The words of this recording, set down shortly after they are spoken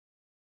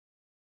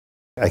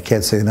I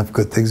can't say enough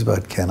good things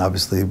about Ken.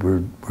 Obviously, we're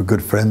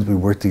good friends. We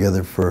worked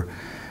together for,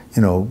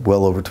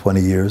 well over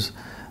 20 years.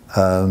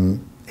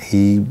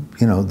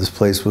 This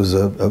place was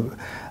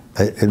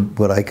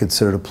what I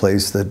considered a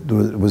place that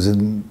was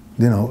in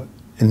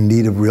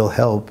need of real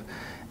help,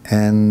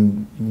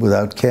 and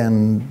without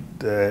Ken,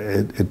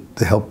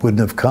 the help wouldn't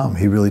have come.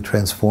 He really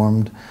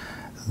transformed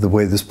the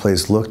way this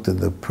place looked and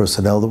the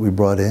personnel that we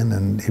brought in,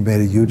 and he made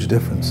a huge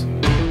difference.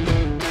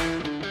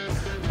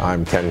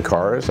 I'm Ken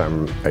Kahrs.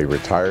 I'm a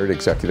retired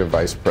Executive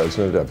Vice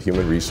President of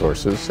Human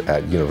Resources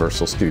at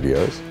Universal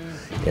Studios,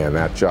 and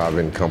that job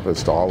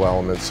encompassed all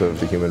elements of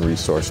the human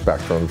resource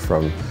spectrum,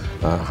 from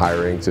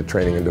hiring to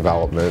training and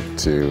development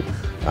to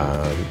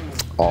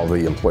all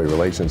the employee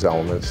relations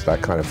elements,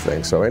 that kind of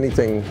thing. So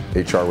anything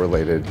HR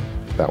related,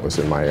 that was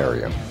in my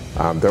area.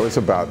 There was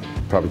about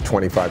probably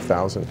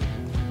 25,000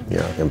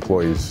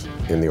 employees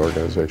in the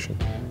organization.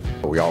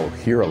 We all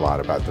hear a lot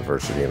about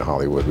diversity in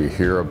Hollywood. We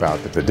hear about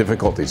the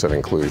difficulties of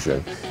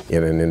inclusion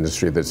in an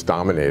industry that's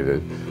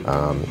dominated,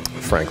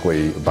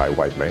 frankly, by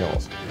white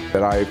males.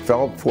 But I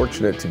felt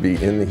fortunate to be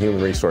in the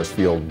human resource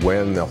field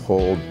when the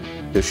whole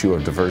issue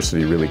of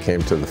diversity really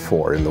came to the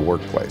fore in the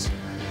workplace.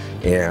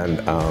 And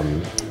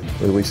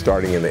really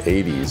starting in the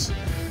 80s,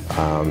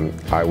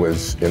 I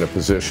was in a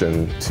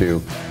position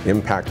to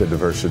impact the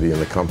diversity in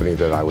the company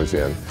that I was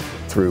in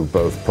through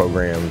both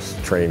programs,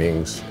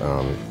 trainings,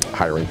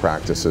 hiring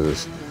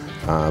practices.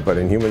 But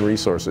in human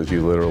resources,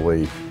 you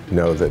literally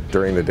know that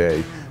during the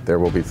day there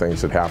will be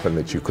things that happen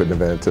that you couldn't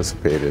have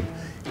anticipated.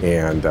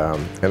 And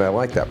I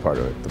like that part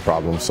of it, the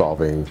problem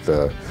solving,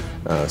 the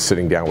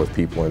sitting down with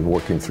people and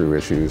working through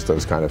issues,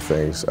 those kind of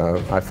things.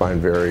 I find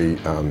very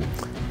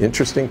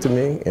interesting to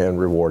me and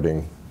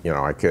rewarding.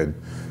 I could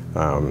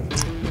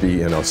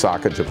be in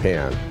Osaka,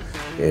 Japan,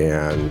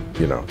 and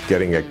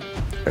getting a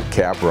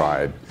cab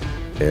ride,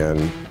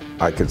 and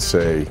I could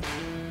say,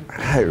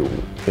 hey,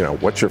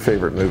 what's your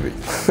favorite movie?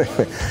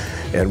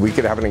 And we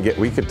could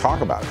we could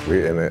talk about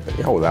it.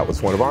 That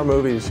was one of our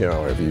movies.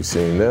 Have you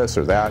seen this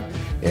or that?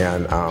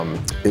 And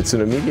it's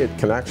an immediate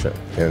connection.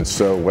 And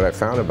so what I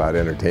found about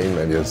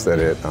entertainment is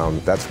that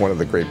that's one of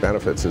the great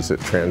benefits, is it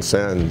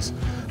transcends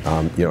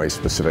a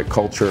specific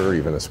culture,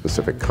 even a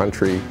specific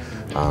country,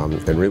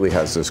 and really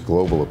has this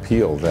global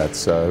appeal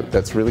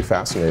that's really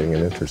fascinating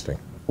and interesting.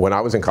 When I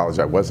was in college,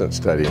 I wasn't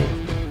studying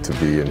to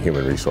be in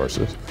human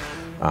resources,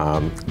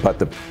 but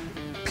the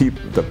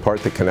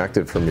part that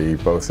connected for me,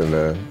 both in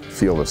the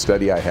field of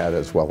study I had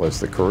as well as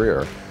the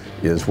career,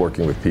 is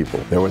working with people.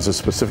 There was a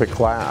specific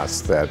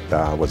class that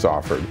was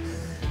offered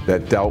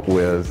that dealt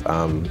with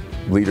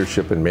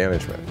leadership and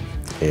management,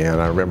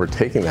 and I remember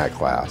taking that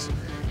class,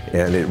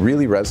 and it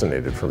really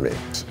resonated for me.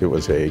 It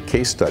was a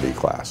case study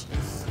class.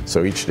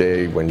 So each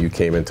day when you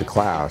came into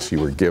class,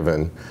 you were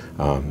given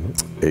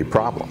a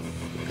problem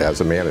as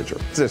a manager.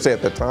 As I say,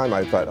 at the time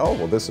I thought, oh,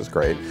 well, this is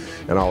great,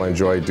 and I'll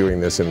enjoy doing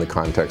this in the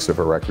context of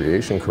a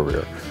recreation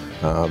career.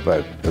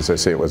 But as I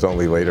say, it was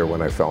only later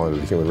when I fell into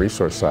the human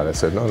resource side, I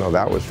said, no,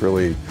 that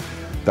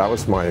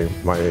was my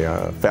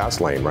fast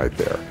lane right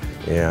there.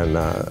 And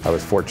I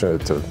was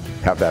fortunate to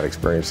have that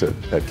experience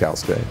at Cal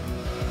State.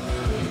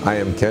 I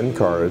am Ken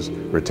Kahrs,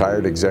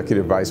 retired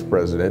Executive Vice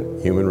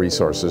President, Human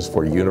Resources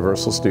for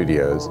Universal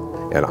Studios,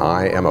 and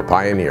I am a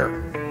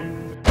pioneer.